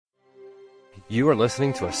You are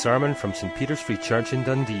listening to a sermon from St Peter's Free Church in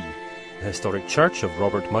Dundee, the historic church of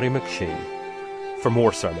Robert Murray McCheyne. For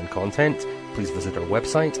more sermon content, please visit our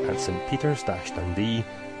website at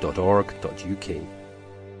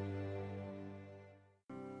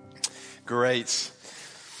stpeters-dundee.org.uk. Great.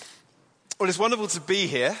 Well, it's wonderful to be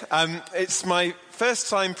here. It's my first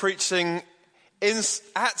time preaching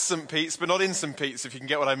at St. Peter's, but not in St. Peter's, if you can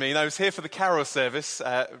get what I mean. I was here for the carol service,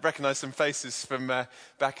 recognised some faces from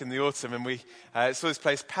back in the autumn, and we saw this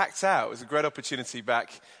place packed out. It was a great opportunity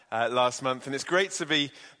back last month, and it's great to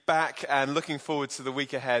be back and looking forward to the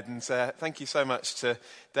week ahead. And thank you so much to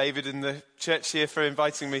David and the church here for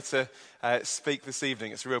inviting me to speak this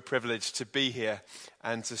evening. It's a real privilege to be here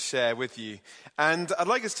and to share with you. And I'd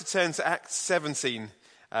like us to turn to Acts 17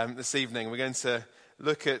 this evening. We're going to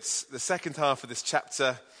look at the second half of this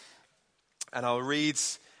chapter, and I'll read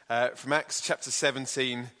from Acts chapter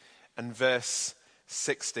 17 and verse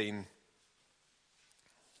 16.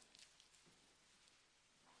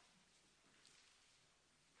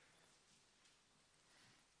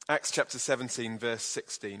 Acts chapter 17, verse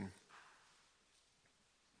 16.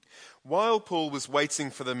 While Paul was waiting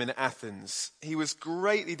for them in Athens, he was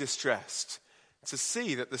greatly distressed to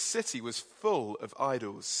see that the city was full of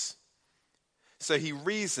idols. So he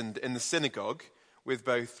reasoned in the synagogue with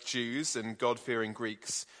both Jews and God-fearing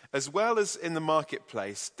Greeks, as well as in the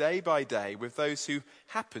marketplace day by day with those who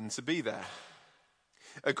happened to be there.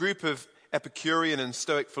 A group of Epicurean and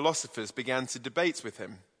Stoic philosophers began to debate with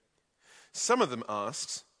him. Some of them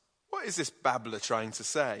asked, "What is this babbler trying to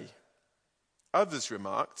say?" Others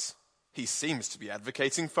remarked, "He seems to be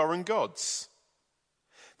advocating foreign gods."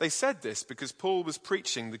 They said this because Paul was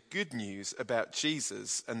preaching the good news about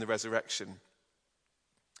Jesus and the resurrection.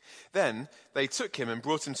 Then they took him and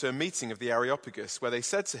brought him to a meeting of the Areopagus, where they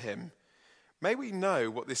said to him, "May we know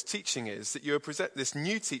what this teaching is that this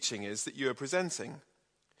new teaching is that you are presenting?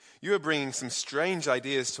 You are bringing some strange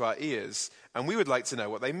ideas to our ears, and we would like to know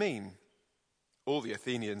what they mean." All the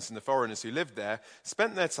Athenians and the foreigners who lived there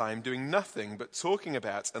spent their time doing nothing but talking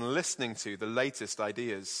about and listening to the latest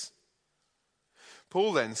ideas.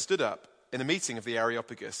 Paul then stood up in a meeting of the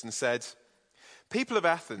Areopagus and said, "People of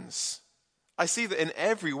Athens, I see that in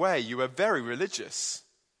every way you are very religious.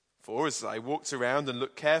 For as I walked around and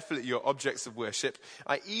looked carefully at your objects of worship,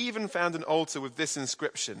 I even found an altar with this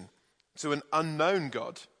inscription, 'To an unknown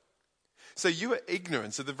God.' So you are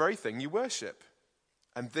ignorant of the very thing you worship.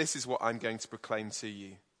 And this is what I'm going to proclaim to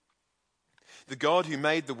you. The God who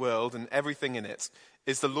made the world and everything in it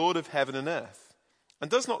is the Lord of heaven and earth,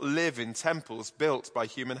 and does not live in temples built by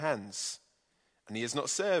human hands. And he is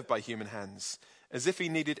not served by human hands, as if he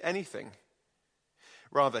needed anything.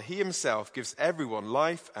 Rather, he himself gives everyone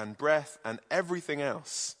life and breath and everything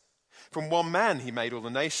else. From one man he made all the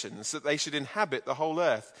nations, that they should inhabit the whole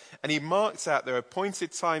earth, and he marked out their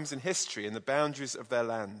appointed times in history and the boundaries of their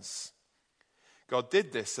lands. God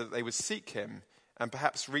did this so that they would seek him and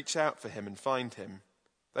perhaps reach out for him and find him,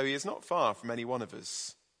 though he is not far from any one of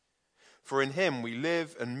us. For in him we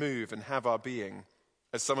live and move and have our being.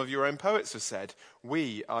 As some of your own poets have said,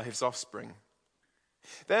 we are his offspring.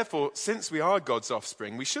 Therefore, since we are God's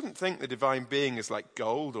offspring, we shouldn't think the divine being is like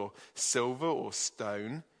gold or silver or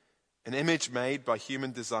stone, an image made by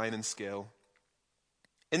human design and skill.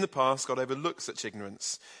 In the past, God overlooked such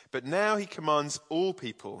ignorance, but now he commands all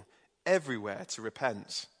people everywhere to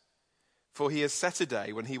repent. For he has set a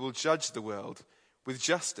day when he will judge the world with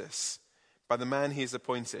justice by the man he has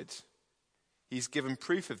appointed. He's given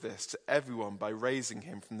proof of this to everyone by raising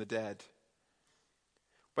him from the dead."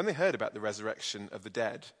 When they heard about the resurrection of the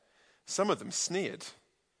dead, some of them sneered.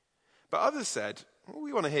 But others said,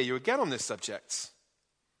 "We want to hear you again on this subject."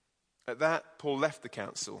 At that, Paul left the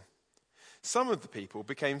council. Some of the people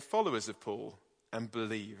became followers of Paul and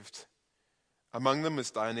believed. Among them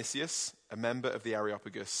was Dionysius, a member of the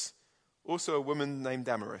Areopagus, also a woman named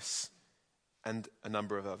Damaris, and a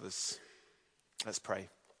number of others. Let's pray.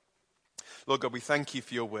 Lord God, we thank you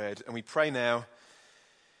for your word, and we pray now,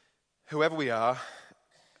 whoever we are,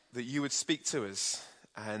 that you would speak to us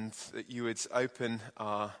and that you would open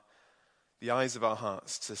the eyes of our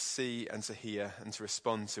hearts to see and to hear and to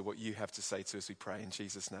respond to what you have to say to us, we pray in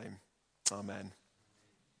Jesus' name. Amen.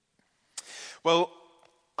 Well,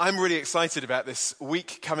 I'm really excited about this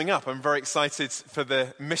week coming up. I'm very excited for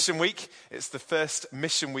the Mission Week. It's the first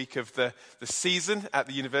Mission Week of the season at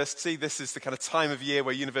the university. This is the kind of time of year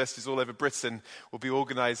where universities all over Britain will be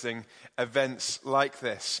organising events like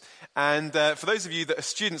this. And for those of you that are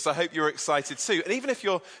students, I hope you're excited too. And even if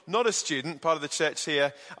you're not a student, part of the church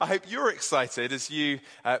here, I hope you're excited as you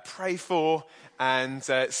pray for and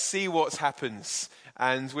see what happens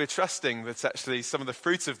And we're trusting that actually some of the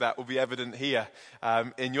fruit of that will be evident here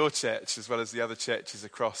in your church, as well as the other churches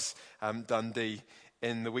across Dundee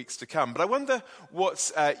in the weeks to come. But I wonder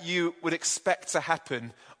what you would expect to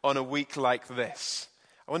happen on a week like this.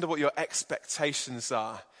 I wonder what your expectations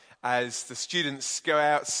are as the students go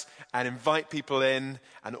out and invite people in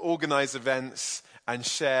and organize events and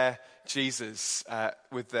share Jesus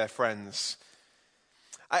with their friends.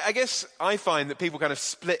 I guess I find that people kind of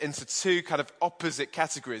split into two kind of opposite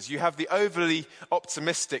categories. You have the overly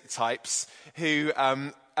optimistic types who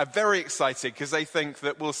are very excited because they think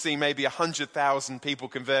that we'll see maybe 100,000 people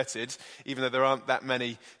converted, even though there aren't that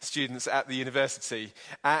many students at the university.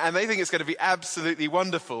 And they think it's going to be absolutely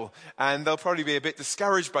wonderful. And they'll probably be a bit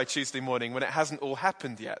discouraged by Tuesday morning when it hasn't all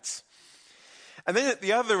happened yet. And then at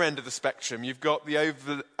the other end of the spectrum, you've got the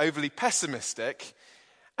overly pessimistic.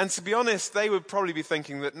 And to be honest, they would probably be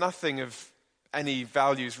thinking that nothing of any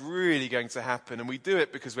value is really going to happen. And we do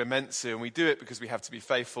it because we're meant to, and we do it because we have to be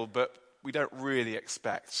faithful, but we don't really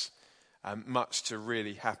expect much to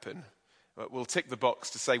really happen. But we'll tick the box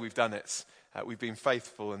to say we've done it. We've been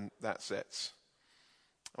faithful, and that's it.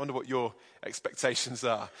 I wonder what your expectations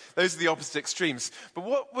are. Those are the opposite extremes. But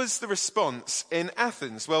what was the response in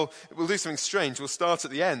Athens? Well, we'll do something strange. We'll start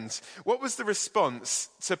at the end. What was the response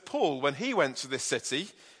to Paul when he went to this city?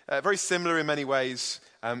 Very similar in many ways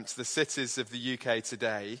to the cities of the UK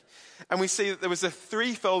today. And we see that there was a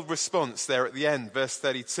threefold response there at the end, verse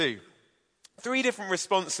 32. 3 different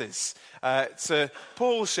responses to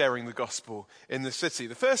Paul sharing the gospel in the city.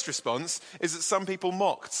 The first response is that some people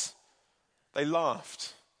mocked. They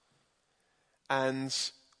laughed. And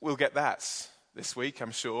we'll get that this week,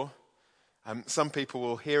 I'm sure. Some people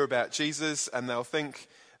will hear about Jesus and they'll think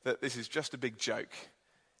that this is just a big joke.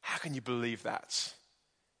 How can you believe that?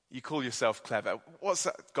 You call yourself clever. What's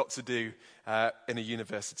that got to do in a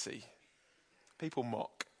university? People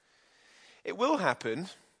mock. It will happen.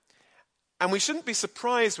 And we shouldn't be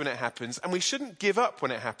surprised when it happens, and we shouldn't give up when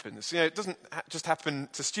it happens. You know, it doesn't just happen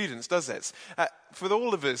to students, does it? For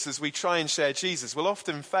all of us, as we try and share Jesus, we'll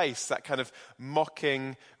often face that kind of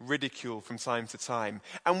mocking ridicule from time to time.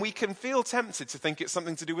 And we can feel tempted to think it's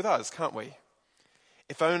something to do with us, can't we?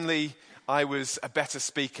 If only I was a better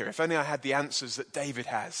speaker, if only I had the answers that David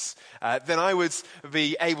has, then I would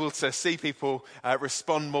be able to see people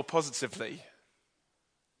respond more positively.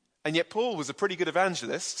 And yet Paul was a pretty good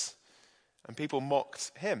evangelist. And people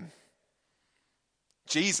mocked him.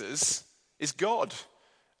 Jesus is God.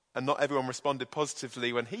 And not everyone responded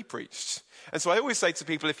positively when he preached. And so I always say to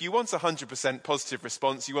people, if you want 100% positive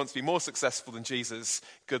response, you want to be more successful than Jesus,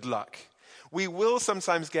 good luck. We will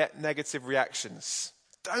sometimes get negative reactions.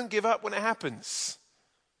 Don't give up when it happens.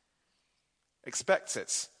 Expect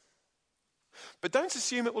it. But don't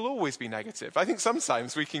assume it will always be negative. I think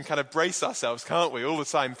sometimes we can kind of brace ourselves, can't we, all the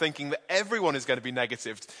time, thinking that everyone is going to be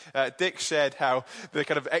negative. Dick shared how the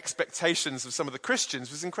kind of expectations of some of the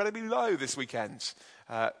Christians was incredibly low this weekend,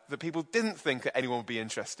 that people didn't think that anyone would be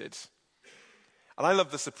interested. And I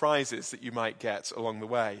love the surprises that you might get along the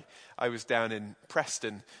way. I was down in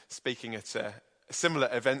Preston speaking at a similar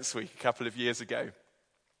events week a couple of years ago.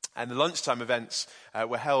 And the lunchtime events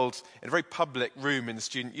were held in a very public room in the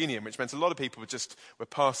Student Union, which meant a lot of people were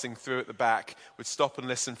passing through at the back, would stop and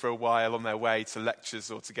listen for a while on their way to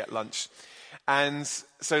lectures or to get lunch. And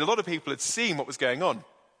so a lot of people had seen what was going on.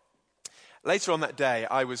 Later on that day,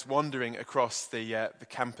 I was wandering across the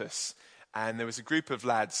campus, and there was a group of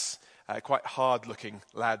lads, quite hard-looking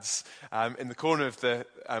lads, in the corner of the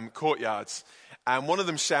courtyards. And one of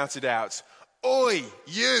them shouted out, "Oi,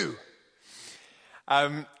 you!"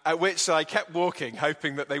 At which I kept walking,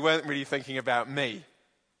 hoping that they weren't really thinking about me.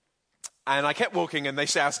 And I kept walking and they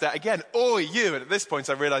shouted out again, "Oi, you!" And at this point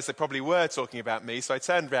I realized they probably were talking about me. So I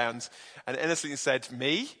turned round and innocently said,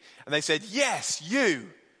 "Me?" And they said, "Yes,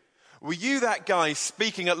 you. Were you that guy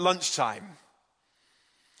speaking at lunchtime?"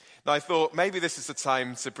 Now I thought maybe this is the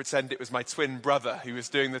time to pretend it was my twin brother who was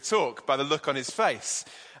doing the talk by the look on his face.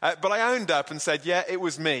 But I owned up and said, "Yeah, it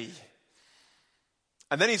was me."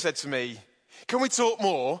 And then he said to me, "Can we talk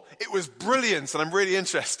more? It was brilliant and I'm really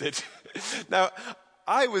interested." Now,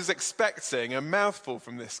 I was expecting a mouthful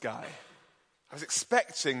from this guy. I was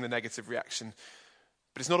expecting the negative reaction,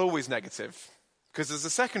 but it's not always negative because there's a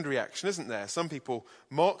second reaction, isn't there? Some people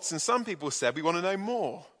mocked and some people said, "We want to know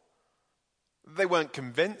more." They weren't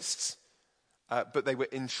convinced, but they were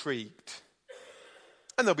intrigued.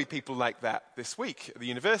 And there'll be people like that this week at the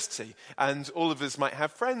university. And all of us might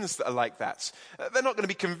have friends that are like that. They're not going to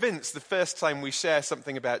be convinced the first time we share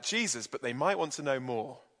something about Jesus, but they might want to know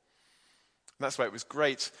more. And that's why it was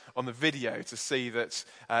great on the video to see that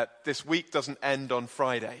this week doesn't end on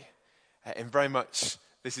Friday. And very much,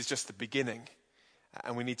 this is just the beginning,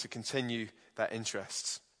 and we need to continue that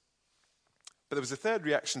interest. But there was a third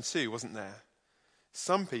reaction too, wasn't there?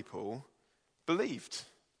 Some people believed.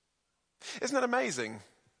 Isn't that amazing?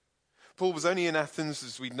 Paul was only in Athens,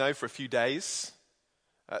 as we know, for a few days.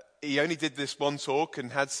 He only did this one talk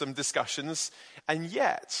and had some discussions, and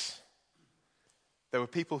yet there were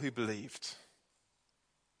people who believed.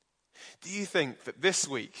 Do you think that this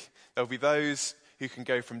week there will be those who can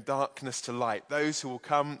go from darkness to light, those who will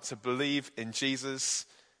come to believe in Jesus?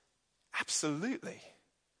 Absolutely,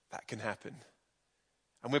 that can happen.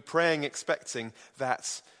 And we're praying, expecting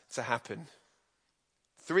that to happen.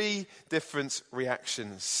 3 different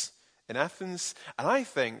reactions in Athens, and I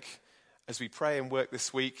think as we pray and work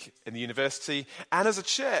this week in the university, and as a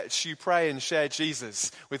church, you pray and share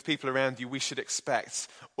Jesus with people around you, we should expect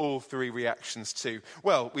all 3 reactions too.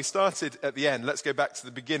 Well, we started at the end. Let's go back to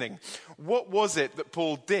the beginning. What was it that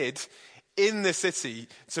Paul did in the city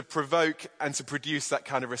to provoke and to produce that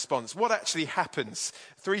kind of response? What actually happens?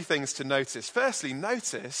 3 things to notice. Firstly,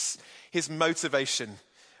 notice his motivation.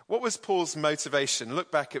 What was Paul's motivation? Look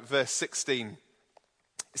back at verse 16.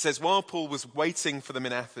 It says, while Paul was waiting for them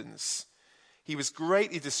in Athens, he was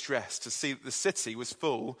greatly distressed to see that the city was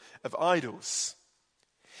full of idols.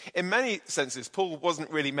 In many senses, Paul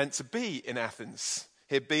wasn't really meant to be in Athens.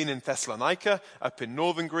 He'd been in Thessalonica, up in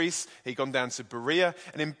northern Greece. He'd gone down to Berea.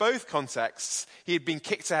 And in both contexts, he had been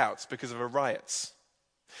kicked out because of a riot.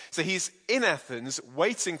 So he's in Athens,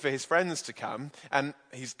 waiting for his friends to come, and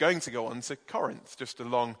he's going to go on to Corinth, just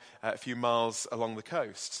along a few miles along the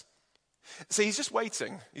coast. So he's just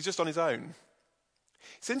waiting. He's just on his own.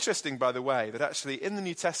 It's interesting, by the way, that actually in the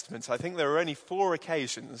New Testament, I think there are only 4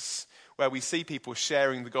 occasions where we see people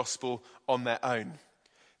sharing the gospel on their own.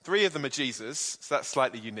 3 of them are Jesus, so that's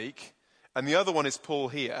slightly unique. And the other one is Paul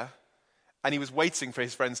here, and he was waiting for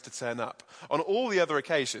his friends to turn up. On all the other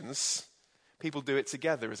occasions, people do it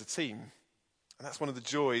together as a team. And that's one of the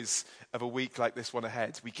joys of a week like this one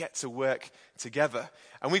ahead. We get to work together.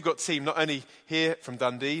 And we've got team not only here from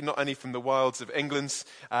Dundee, not only from the wilds of England,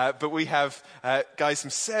 but we have guys from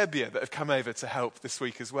Serbia that have come over to help this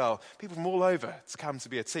week as well. People from all over to come to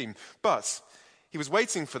be a team. But he was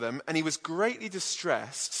waiting for them, and he was greatly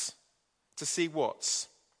distressed to see what?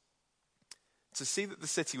 To see that the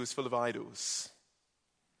city was full of idols.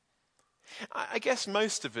 I guess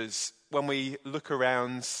most of us, when we look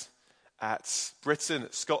around at Britain,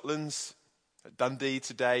 at Scotland, at Dundee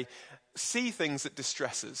today, see things that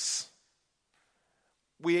distress us.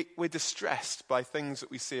 We're distressed by things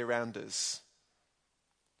that we see around us.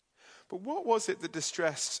 But what was it that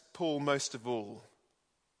distressed Paul most of all?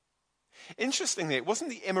 Interestingly, it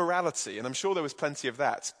wasn't the immorality, and I'm sure there was plenty of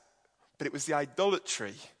that, but it was the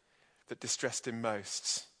idolatry that distressed him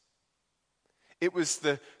most. It was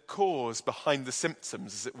the cause behind the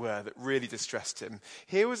symptoms, as it were, that really distressed him.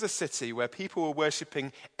 Here was a city where people were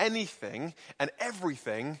worshipping anything and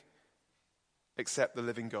everything except the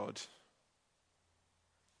living God.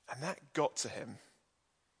 And that got to him.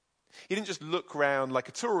 He didn't just look round like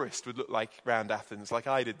a tourist would look like round Athens, like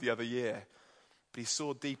I did the other year, but he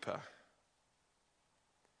saw deeper.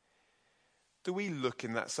 Do we look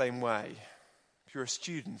in that same way? If you're a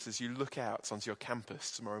student, as you look out onto your campus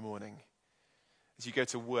tomorrow morning, as you go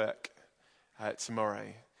to work tomorrow,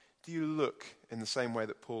 do you look in the same way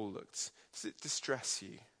that Paul looked? Does it distress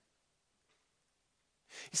you?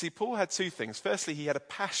 You see, Paul had 2 things. Firstly, he had a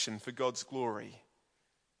passion for God's glory.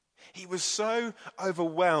 He was so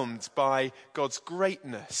overwhelmed by God's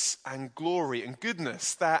greatness and glory and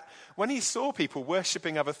goodness that when he saw people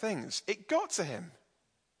worshipping other things, it got to him.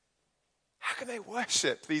 How can they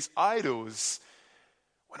worship these idols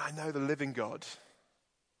when I know the living God?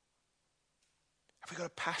 Have we got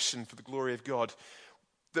a passion for the glory of God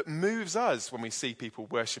that moves us when we see people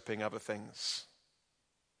worshipping other things?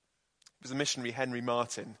 It was the missionary Henry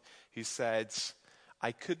Martin who said,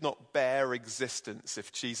 I could not bear existence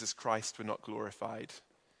if Jesus Christ were not glorified.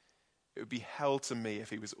 It would be hell to me if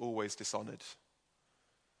he was always dishonored.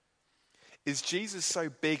 Is Jesus so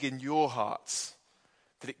big in your heart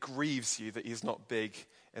that it grieves you that he is not big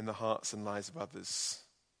in the hearts and lives of others?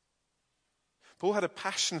 Paul had a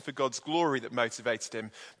passion for God's glory that motivated him,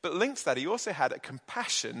 but linked to that, he also had a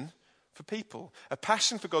compassion for people. A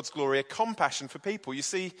passion for God's glory, a compassion for people. You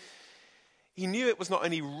see, he knew it was not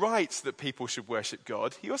only right that people should worship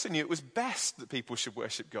God, he also knew it was best that people should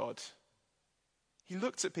worship God. He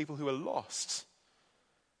looked at people who were lost,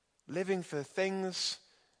 living for things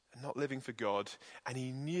and not living for God, and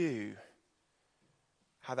he knew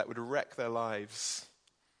how that would wreck their lives,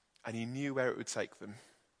 and he knew where it would take them.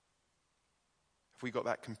 Have we got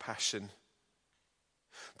that compassion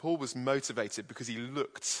Paul was motivated because he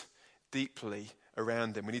looked deeply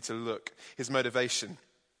around him. We need to look his motivation.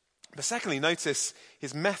 But secondly, notice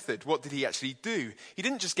his method. What did he actually do? He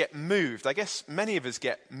didn't just get moved. I guess many of us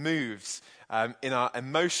get moved in our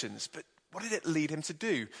emotions. But what did it lead him to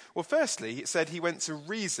do? Well, firstly, it said he went to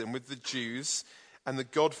reason with the Jews and the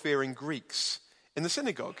God-fearing Greeks in the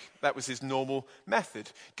synagogue. That was his normal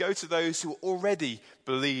method. Go to those who already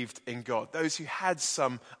believed in God, those who had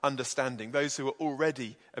some understanding, those who were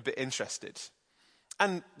already a bit interested.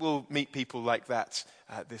 And we'll meet people like that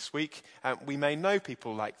this week. We may know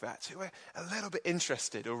people like that who are a little bit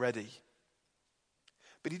interested already.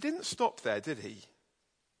 But he didn't stop there, did he?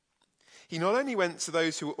 He not only went to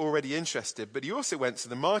those who were already interested, but he also went to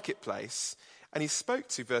the marketplace and he spoke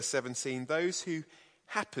to, verse 17, those who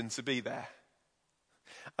happened to be there.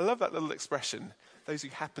 I love that little expression, those who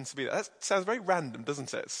happen to be there. That sounds very random,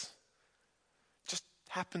 doesn't it? Just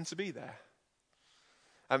happen to be there.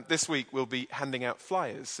 This week we'll be handing out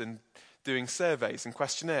flyers and doing surveys and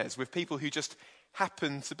questionnaires with people who just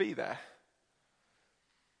happen to be there.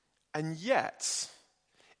 And yet,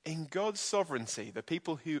 in God's sovereignty, the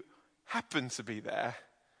people who happen to be there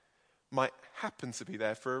might happen to be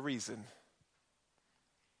there for a reason.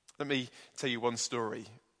 Let me tell you one story.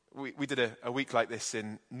 We did a week like this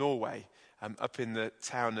in Norway, up in the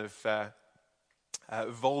town of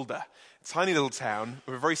Volda, a tiny little town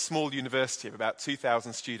with a very small university of about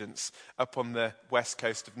 2,000 students up on the west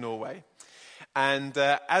coast of Norway. And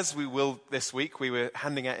as we will this week, we were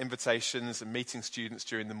handing out invitations and meeting students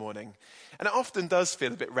during the morning. And it often does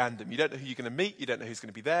feel a bit random. You don't know who you're going to meet. You don't know who's going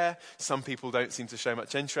to be there. Some people don't seem to show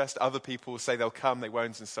much interest. Other people say they'll come, they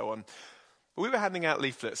won't, and so on. But we were handing out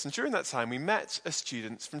leaflets. And during that time, we met a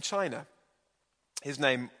student from China. His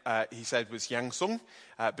name, he said, was Yang Sung,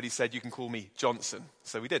 but he said, you can call me Johnson.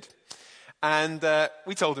 So we did. And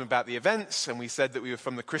we told him about the events, and we said that we were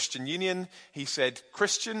from the Christian Union. He said,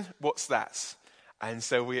 Christian, what's that? And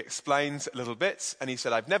so we explained a little bit, and he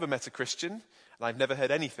said, I've never met a Christian, and I've never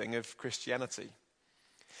heard anything of Christianity.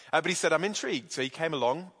 But he said, I'm intrigued. So he came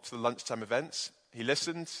along to the lunchtime events. He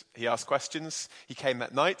listened, he asked questions. He came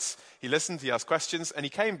that night, he listened, he asked questions, and he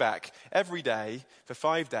came back every day for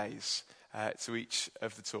 5 days to each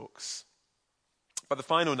of the talks. By the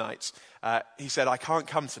final night, he said, I can't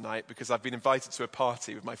come tonight because I've been invited to a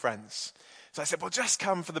party with my friends. So I said, well, just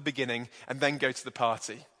come for the beginning and then go to the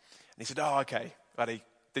party. And he said, oh, okay. But he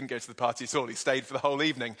didn't go to the party at all. He stayed for the whole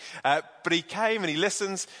evening. But he came and he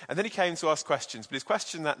listened, and then he came to ask questions. But his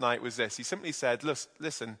question that night was this. He simply said,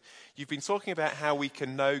 listen, you've been talking about how we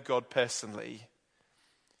can know God personally.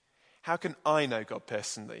 How can I know God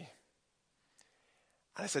personally?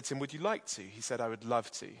 And I said to him, would you like to? He said, I would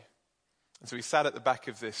love to. And so we sat at the back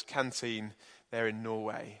of this canteen there in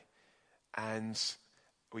Norway, and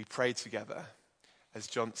we prayed together as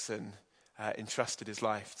Johnson entrusted his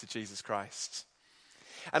life to Jesus Christ.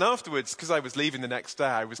 And afterwards, because I was leaving the next day,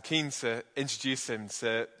 I was keen to introduce him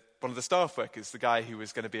to one of the staff workers, the guy who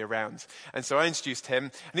was going to be around. And so I introduced him,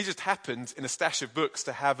 and he just happened in a stash of books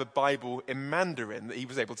to have a Bible in Mandarin that he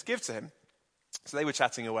was able to give to him. So they were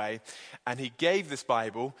chatting away, and he gave this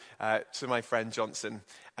Bible to my friend Johnson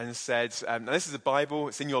and said, now this is a Bible,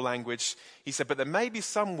 it's in your language. He said, but there may be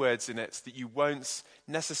some words in it that you won't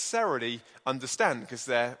necessarily understand because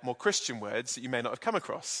they're more Christian words that you may not have come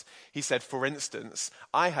across. He said, for instance,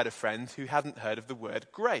 I had a friend who hadn't heard of the word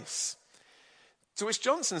grace. To which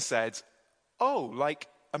Johnson said, oh, like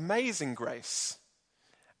amazing grace.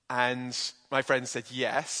 And my friend said,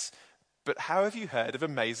 yes, but how have you heard of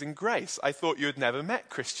amazing grace? I thought you had never met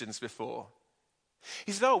Christians before.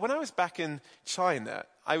 He said, oh, when I was back in China,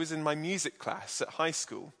 I was in my music class at high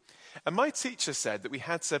school. And my teacher said that we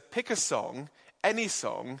had to pick a song, any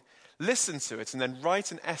song, listen to it, and then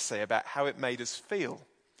write an essay about how it made us feel.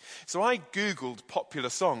 So I Googled popular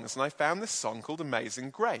songs, and I found this song called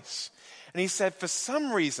Amazing Grace. And he said, for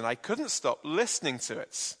some reason, I couldn't stop listening to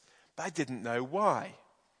it, but I didn't know why.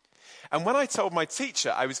 And when I told my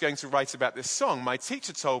teacher I was going to write about this song, my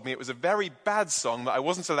teacher told me it was a very bad song that I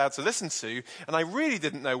wasn't allowed to listen to, and I really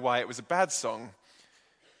didn't know why it was a bad song.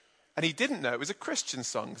 And he didn't know it was a Christian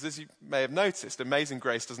song, because as you may have noticed, Amazing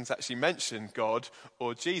Grace doesn't actually mention God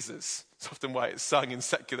or Jesus. It's often why it's sung in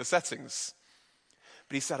secular settings.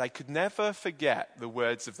 But he said, I could never forget the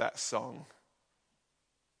words of that song.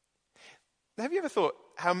 Now, have you ever thought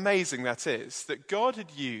how amazing that is, that God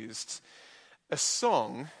had used a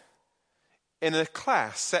song in a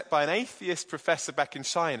class set by an atheist professor back in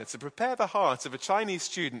China to prepare the heart of a Chinese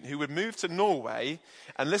student who would move to Norway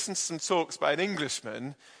and listen to some talks by an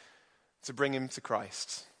Englishman to bring him to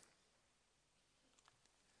Christ.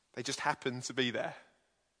 They just happened to be there.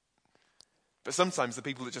 But sometimes the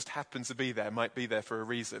people that just happen to be there might be there for a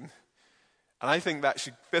reason. And I think that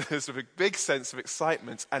should fill us with a big sense of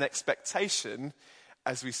excitement and expectation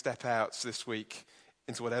as we step out this week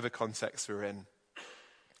into whatever context we're in.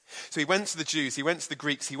 So he went to the Jews, he went to the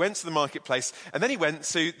Greeks, he went to the marketplace, and then he went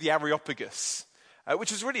to the Areopagus,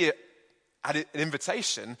 which was really an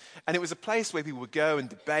invitation, and it was a place where people would go and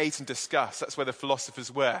debate and discuss. That's where the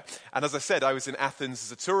philosophers were. And as I said, I was in Athens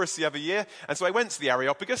as a tourist the other year, and so I went to the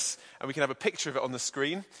Areopagus, and we can have a picture of it on the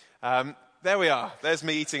screen. There we are. There's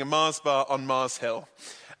me eating a Mars bar on Mars Hill,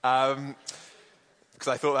 because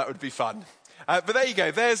I thought that would be fun. But there you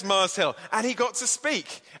go, there's Mars Hill. And he got to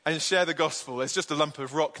speak and share the gospel. There's just a lump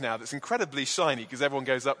of rock now that's incredibly shiny because everyone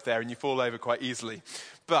goes up there and you fall over quite easily.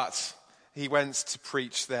 But he went to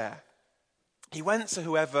preach there. He went to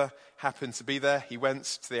whoever happened to be there. He went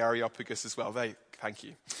to the Areopagus as well. Thank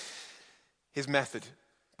you. His method.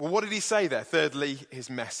 Well, what did he say there? Thirdly, his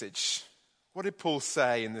message. What did Paul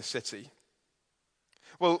say in the city?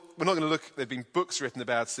 Well, we're not going to look. There have been books written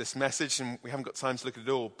about this message, and we haven't got time to look at it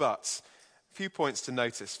all, but a few points to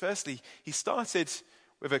notice. Firstly, he started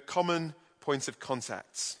with a common point of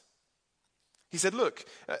contact. He said, look,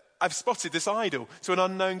 I've spotted this idol to an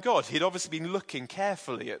unknown God. He'd obviously been looking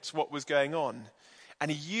carefully at what was going on.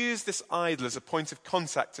 And he used this idol as a point of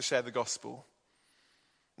contact to share the gospel.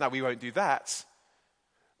 Now, we won't do that.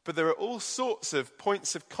 But there are all sorts of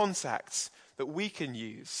points of contact that we can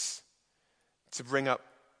use to bring up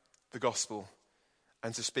the gospel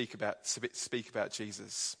and to speak about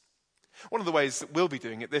Jesus. One of the ways that we'll be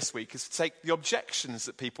doing it this week is to take the objections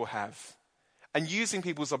that people have and using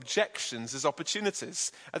people's objections as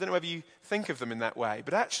opportunities. I don't know whether you think of them in that way,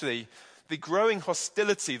 but actually the growing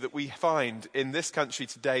hostility that we find in this country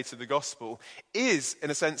today to the gospel is, in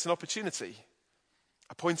a sense, an opportunity,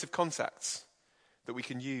 a point of contact that we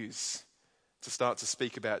can use to start to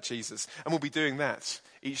speak about Jesus. And we'll be doing that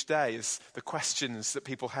each day as the questions that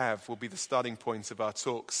people have will be the starting point of our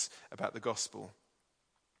talks about the gospel.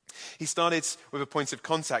 He started with a point of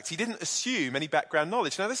contact. He didn't assume any background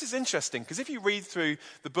knowledge. Now, this is interesting because if you read through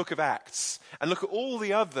the book of Acts and look at all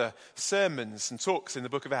the other sermons and talks in the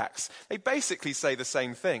book of Acts, they basically say the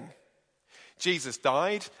same thing. Jesus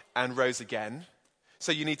died and rose again,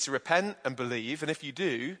 so you need to repent and believe, and if you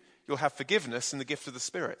do, you'll have forgiveness and the gift of the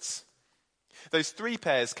Spirit. Those three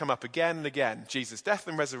pairs come up again and again. Jesus' death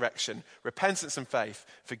and resurrection, repentance and faith,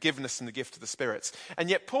 forgiveness and the gift of the Spirit. And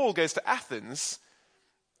yet Paul goes to Athens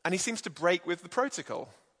and he seems to break with the protocol.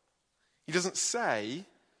 He doesn't say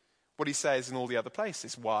what he says in all the other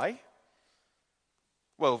places. Why?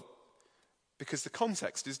 Well, because the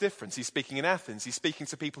context is different. He's speaking in Athens. He's speaking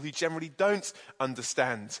to people who generally don't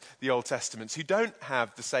understand the Old Testament, who don't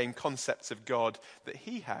have the same concepts of God that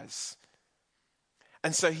he has.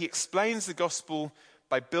 And so he explains the gospel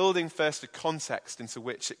by building first a context into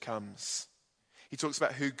which it comes. He talks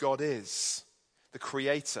about who God is. The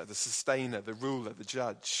creator, the sustainer, the ruler, the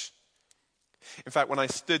judge. In fact, when I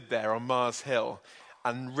stood there on Mars Hill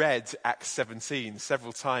and read Acts 17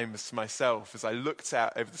 several times to myself as I looked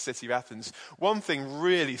out over the city of Athens, one thing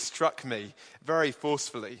really struck me very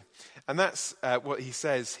forcefully. And that's what he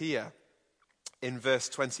says here in verse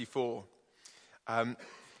 24.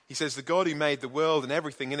 He says, the God who made the world and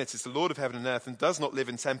everything in it is the Lord of heaven and earth and does not live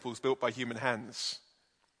in temples built by human hands.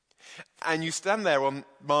 And you stand there on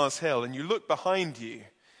Mars Hill and you look behind you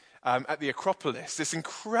at the Acropolis, this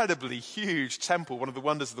incredibly huge temple, one of the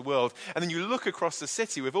wonders of the world. And then you look across the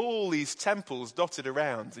city with all these temples dotted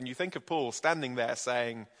around and you think of Paul standing there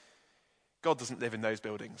saying, God doesn't live in those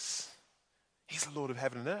buildings. He's the Lord of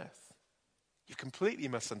heaven and earth. You've completely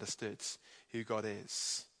misunderstood who God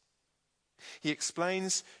is. He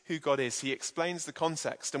explains who God is. He explains the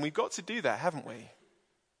context. And we've got to do that, haven't we?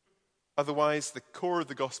 Otherwise, the core of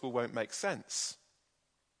the gospel won't make sense.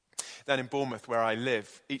 Down in Bournemouth, where I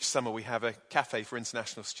live, each summer we have a cafe for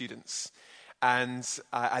international students. And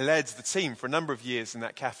I led the team for a number of years in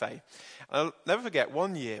that cafe. And I'll never forget,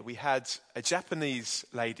 one year we had a Japanese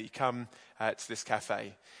lady come to this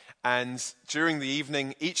cafe. And during the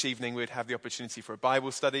evening, each evening, we'd have the opportunity for a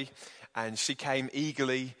Bible study. And she came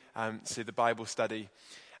eagerly to the Bible study.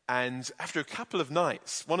 And after a couple of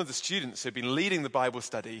nights, one of the students who had been leading the Bible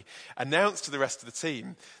study announced to the rest of the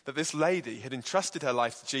team that this lady had entrusted her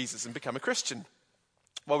life to Jesus and become a Christian.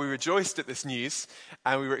 Well, we rejoiced at this news,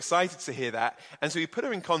 and we were excited to hear that. And so we put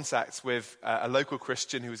her in contact with a local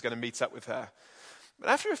Christian who was going to meet up with her. But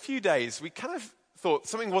after a few days, we kind of thought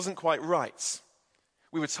something wasn't quite right.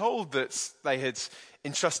 We were told that they had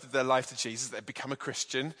entrusted their life to Jesus, they'd become a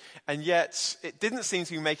Christian, and yet it didn't seem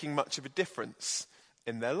to be making much of a difference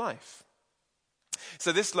in their life.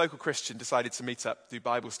 So this local Christian decided to meet up, do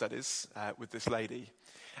Bible studies with this lady.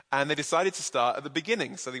 And they decided to start at the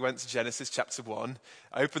beginning. So they went to Genesis chapter 1,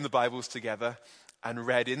 opened the Bibles together, and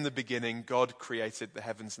read, "In the beginning, God created the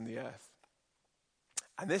heavens and the earth."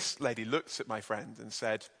 And this lady looked at my friend and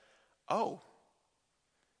said, "Oh."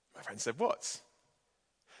 My friend said, "What?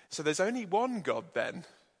 So there's only one God then?"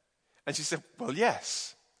 And she said, "Well,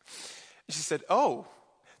 yes." And she said, "Oh,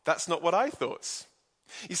 that's not what I thought."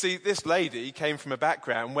 You see, this lady came from a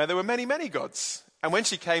background where there were many, many gods. And when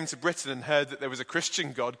she came to Britain and heard that there was a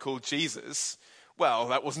Christian God called Jesus, well,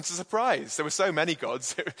 that wasn't a surprise. There were so many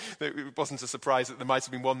gods, it wasn't a surprise that there might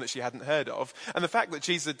have been one that she hadn't heard of. And the fact that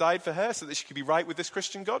Jesus had died for her so that she could be right with this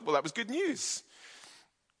Christian God, well, that was good news.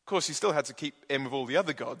 Of course, she still had to keep in with all the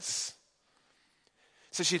other gods.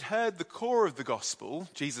 So she'd heard the core of the gospel,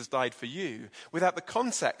 Jesus died for you, without the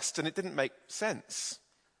context, and it didn't make sense.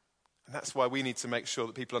 And that's why we need to make sure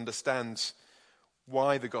that people understand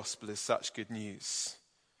why the gospel is such good news.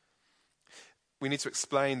 We need to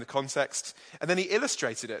explain the context. And then he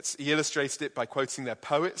illustrated it. He illustrated it by quoting their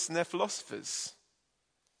poets and their philosophers.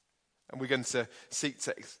 And we're going to seek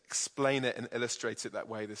to explain it and illustrate it that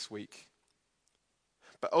way this week.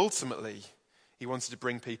 But ultimately, he wanted to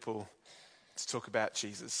bring people to talk about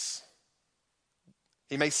Jesus.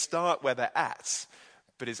 He may start where they're at,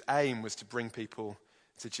 but his aim was to bring people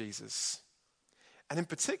to Jesus. And in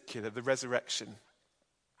particular, the resurrection.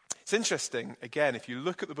 It's interesting, again, if you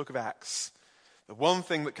look at the book of Acts, the one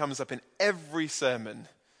thing that comes up in every sermon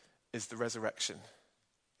is the resurrection.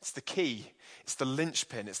 It's the key, it's the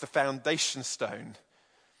linchpin, it's the foundation stone.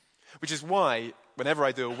 Which is why, whenever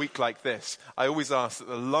I do a week like this, I always ask that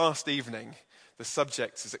the last evening, the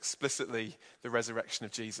subject is explicitly the resurrection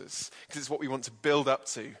of Jesus. Because it's what we want to build up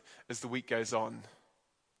to as the week goes on.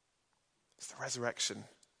 It's the resurrection.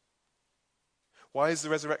 Why is the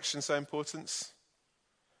resurrection so important?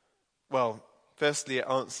 Well, firstly, it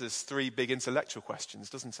answers three big intellectual questions,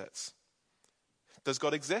 doesn't it? Does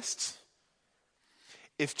God exist?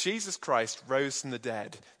 If Jesus Christ rose from the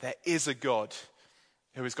dead, there is a God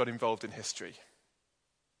who has got involved in history.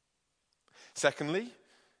 Secondly,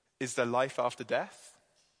 is there life after death?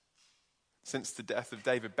 Since the death of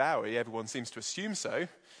David Bowie, everyone seems to assume so,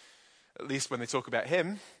 at least when they talk about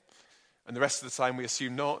him, and the rest of the time we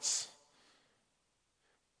assume not.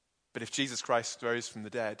 But if Jesus Christ rose from the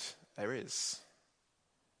dead, there is.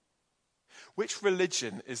 Which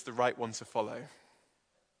religion is the right one to follow?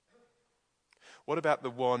 What about the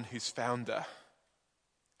one whose founder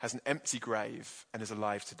has an empty grave and is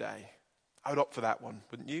alive today? I would opt for that one,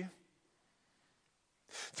 wouldn't you?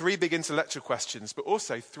 Three big intellectual questions, but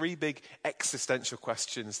also three big existential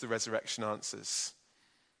questions the resurrection answers.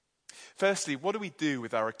 Firstly, what do we do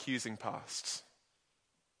with our accusing past?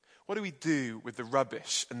 What do we do with the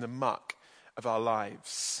rubbish and the muck of our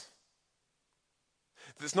lives?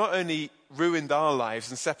 That's not only ruined our lives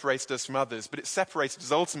and separated us from others, but it separated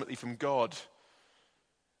us ultimately from God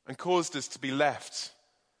and caused us to be left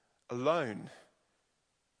alone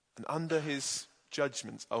and under his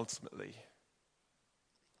judgment ultimately.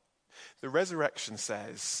 The resurrection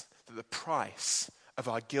says that the price of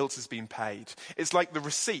our guilt has been paid. It's like the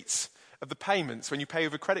receipt of the payments when you pay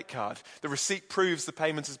with a credit card. The receipt proves the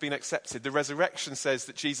payment has been accepted. The resurrection says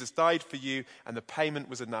that Jesus died for you and the payment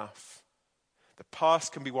was enough. The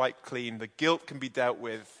past can be wiped clean. The guilt can be dealt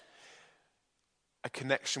with. A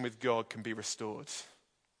connection with God can be restored.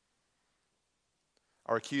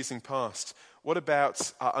 Our accusing past. What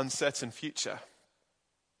about our uncertain future?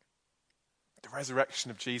 The resurrection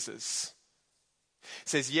of Jesus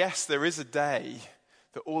says, yes, there is a day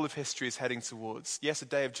that all of history is heading towards. Yes, a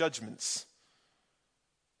day of judgments.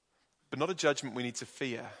 But not a judgment we need to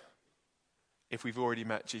fear if we've already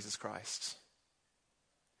met Jesus Christ.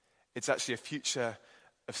 It's actually a future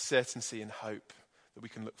of certainty and hope that we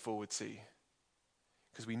can look forward to.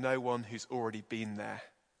 Because we know one who's already been there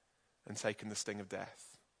and taken the sting of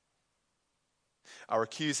death. Our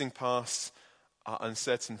accusing past, our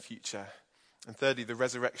uncertain future. And thirdly, the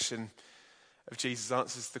resurrection of Jesus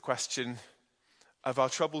answers the question of our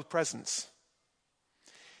troubled present.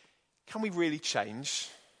 Can we really change?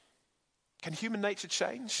 Can human nature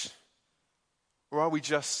change? Or are we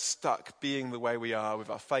just stuck being the way we are with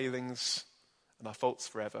our failings and our faults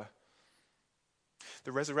forever?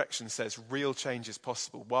 The resurrection says real change is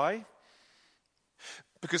possible. Why?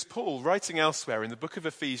 Because Paul, writing elsewhere in the book of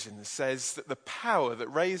Ephesians, says that the power that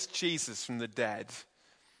raised Jesus from the dead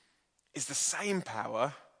is the same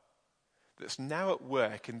power that's now at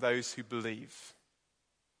work in those who believe.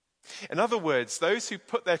 In other words, those who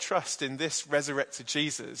put their trust in this resurrected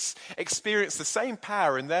Jesus experience the same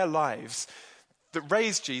power in their lives that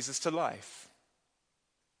raised Jesus to life.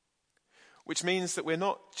 which means that we're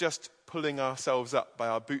not just pulling ourselves up by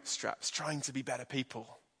our bootstraps, trying to be better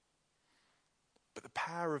people, but the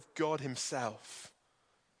power of God himself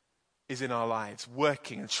is in our lives,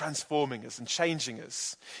 working and transforming us and changing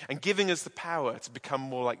us and giving us the power to become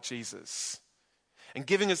more like Jesus and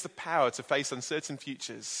giving us the power to face uncertain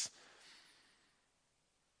futures.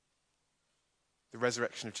 The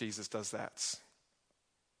resurrection of Jesus does that.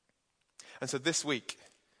 And so this week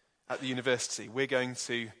at the university, we're going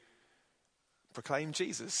to proclaim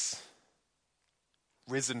Jesus,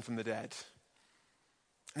 risen from the dead.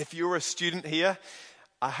 And if you're a student here,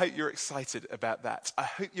 I hope you're excited about that. I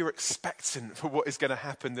hope you're expectant for what is going to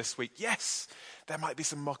happen this week. Yes, there might be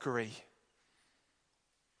some mockery,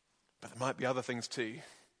 but there might be other things too.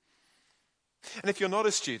 And if you're not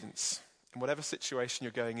a student, in whatever situation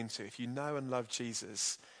you're going into, if you know and love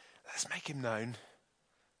Jesus, let's make him known.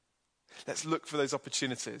 Let's look for those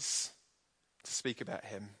opportunities to speak about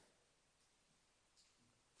him.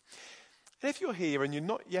 And if you're here and you're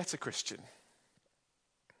not yet a Christian,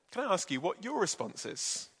 can I ask you what your response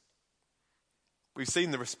is? We've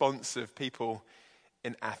seen the response of people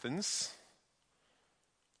in Athens.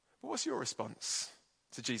 But what's your response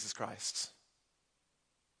to Jesus Christ?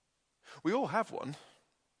 We all have one.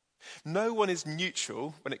 No one is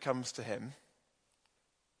neutral when it comes to him.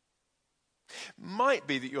 Might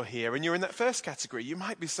be that you're here and you're in that first category. You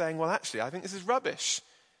might be saying, well, actually, I think this is rubbish.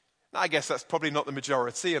 Now, I guess that's probably not the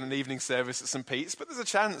majority in an evening service at St. Pete's, but there's a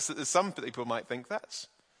chance that there's some people might think that.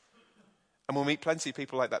 And we'll meet plenty of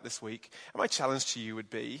people like that this week. And my challenge to you would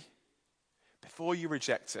be, before you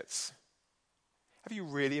reject it, have you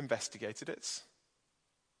really investigated it?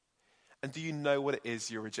 And do you know what it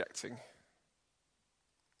is you're rejecting?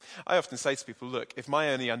 I often say to people, look, if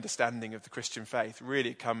my only understanding of the Christian faith really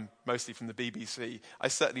had come mostly from the BBC, I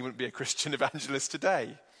certainly wouldn't be a Christian evangelist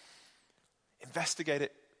today. Investigate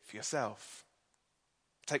it for yourself.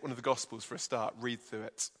 Take one of the Gospels for a start, read through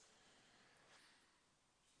it.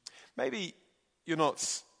 Maybe you're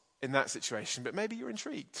not in that situation, but maybe you're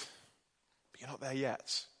intrigued. But you're not there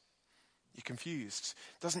yet. You're confused.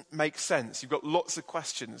 It doesn't make sense. You've got lots of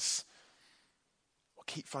questions. Well,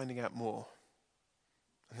 keep finding out more.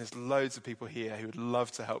 And there's loads of people here who would love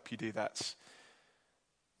to help you do that.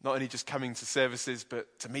 Not only just coming to services,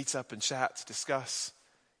 but to meet up and chat, to discuss,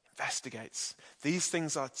 investigate. These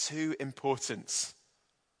things are too important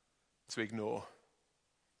to ignore.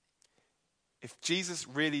 If Jesus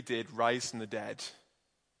really did rise from the dead,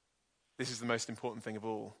 this is the most important thing of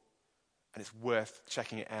all. And it's worth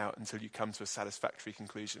checking it out until you come to a satisfactory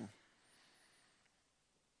conclusion.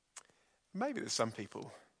 Maybe there's some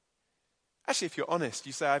people. Actually, if you're honest,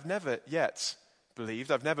 you say, I've never yet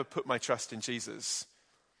believed. I've never put my trust in Jesus.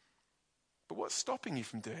 But what's stopping you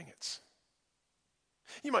from doing it?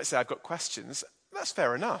 You might say, I've got questions. That's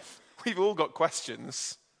fair enough. We've all got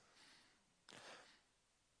questions.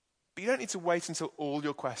 But you don't need to wait until all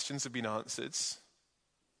your questions have been answered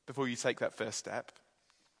before you take that first step.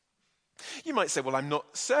 You might say, well, I'm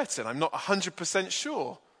not certain. I'm not 100%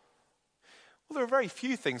 sure. Well, there are very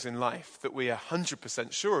few things in life that we are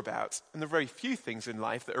 100% sure about, and there are very few things in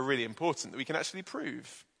life that are really important that we can actually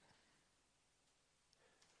prove.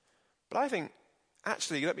 But I think,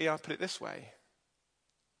 actually, let me put it this way.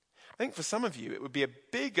 I think for some of you, it would be a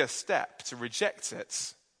bigger step to reject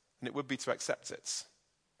it than it would be to accept it,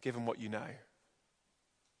 given what you know.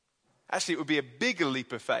 Actually, it would be a bigger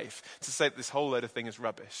leap of faith to say that this whole load of thing is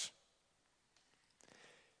rubbish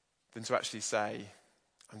than to actually say,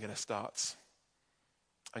 I'm going to start.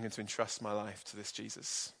 I'm going to entrust my life to this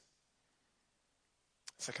Jesus.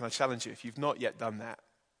 So can I challenge you, if you've not yet done that,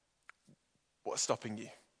 what's stopping you?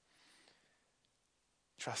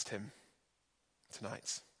 Trust him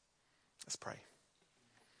tonight. Let's pray.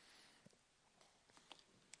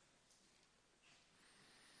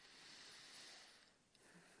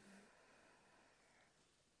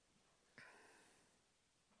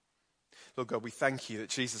 Lord God, we thank you that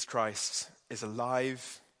Jesus Christ is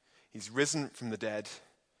alive. He's risen from the dead.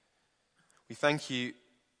 We thank you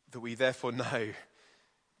that we therefore know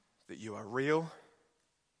that you are real,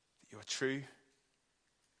 that you are true.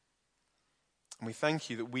 And we thank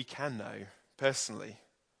you that we can know personally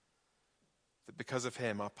that because of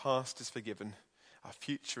him, our past is forgiven, our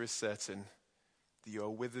future is certain, that you are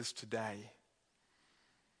with us today.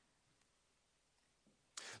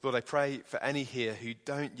 Lord, I pray for any here who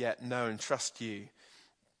don't yet know and trust you,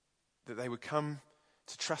 that they would come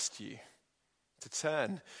to trust you, to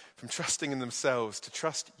turn from trusting in themselves to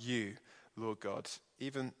trust you, Lord God,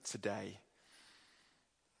 even today.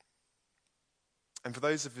 And for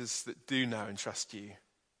those of us that do know and trust you,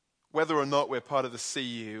 Whether or not we're part of the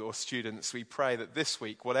CU or students, we pray that this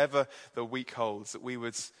week, whatever the week holds, that we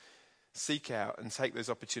would seek out and take those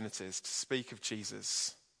opportunities to speak of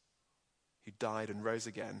Jesus, who died and rose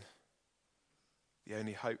again, the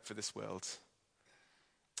only hope for this world.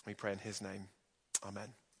 We pray in his name.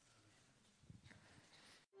 Amen.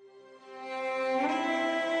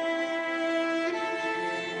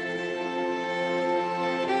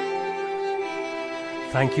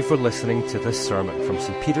 Thank you for listening to this sermon from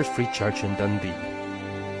St. Peter's Free Church in Dundee.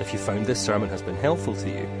 If you found this sermon has been helpful to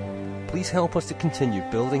you, please help us to continue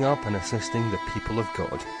building up and assisting the people of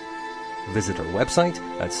God. Visit our website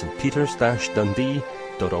at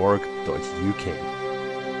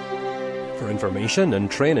stpeters-dundee.org.uk. For information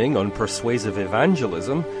and training on persuasive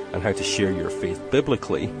evangelism and how to share your faith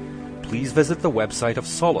biblically, please visit the website of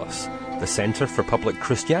Solas, the Centre for Public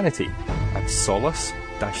Christianity, at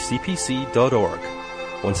solas-cpc.org.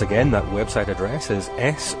 Once again, that website address is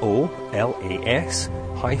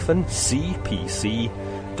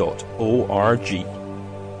solas-cpc.org.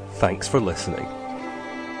 Thanks for listening.